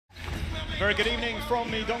Very good evening from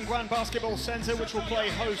the Dongguan Basketball Center, which will play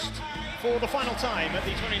host for the final time at the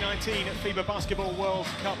 2019 FIBA Basketball World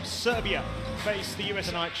Cup. Serbia face the US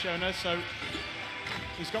tonight, Shona. So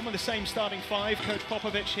he's gone with the same starting five. Coach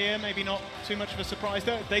Popovic here, maybe not too much of a surprise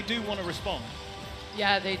there. They do want to respond.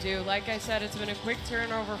 Yeah, they do. Like I said, it's been a quick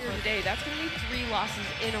turnover for today. That's going to be 3 losses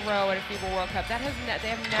in a row at a FIBA World Cup. That has they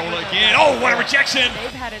have never done again. That oh, what a rejection!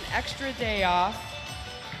 They've had an extra day off.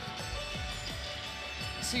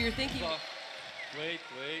 So you're thinking... Wait.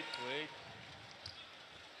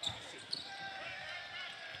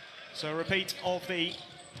 So a repeat of the...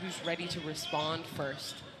 Who's ready to respond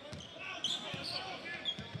first?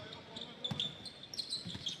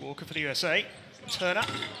 Walker for the USA. Turner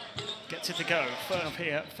gets it to go. First up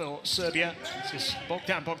here for Serbia. This is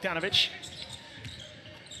Bogdanovic.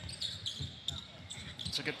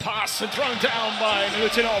 It's a good pass and thrown down by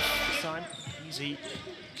Nothin. This time, easy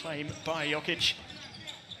claim by Jokic.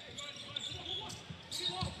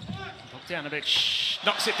 Bogdanovic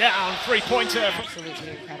knocks it down. Three-pointer.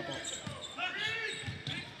 Absolutely incredible.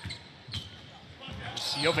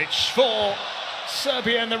 Jovic for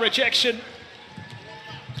Serbia and the rejection.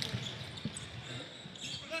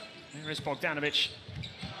 There is Bogdanovic.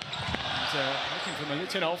 And looking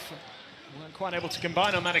for Milutinov. Weren't quite able to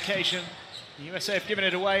combine on that occasion. The USA have given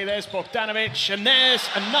it away. There's Bogdanovic, and there's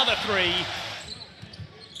another three.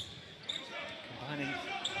 Combining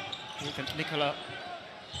with Nikola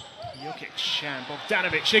Jokic and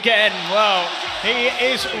Bogdanovic again. Well, he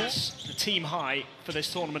is the team high for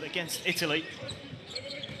this tournament against Italy.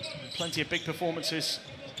 Plenty of big performances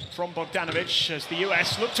from Bogdanovic as the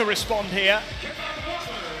US look to respond here.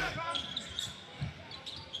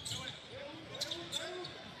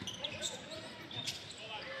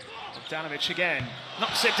 Bogdanovic again,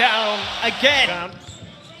 knocks it down again.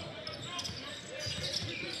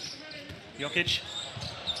 Jokic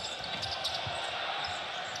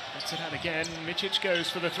gets it out again. Micic goes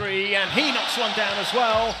for the three, and he knocks one down as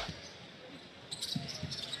well.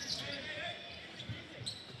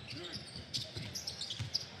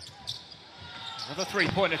 Another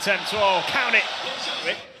three-point attempt. Oh, count it.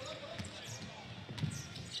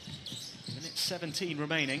 Minute 17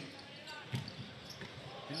 remaining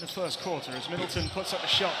in the first quarter as Middleton puts up a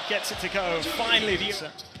shot, gets it to go. Finally,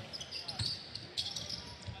 the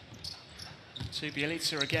to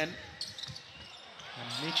Bjelica again.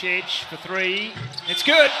 And Micic for three. It's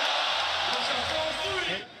good.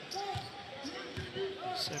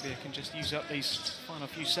 Serbia can just use up these final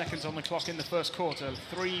few seconds on the clock in the first quarter.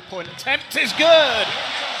 Three-point attempt is good.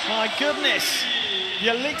 My goodness.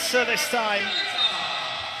 Bjelica this time.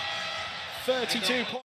 32 points.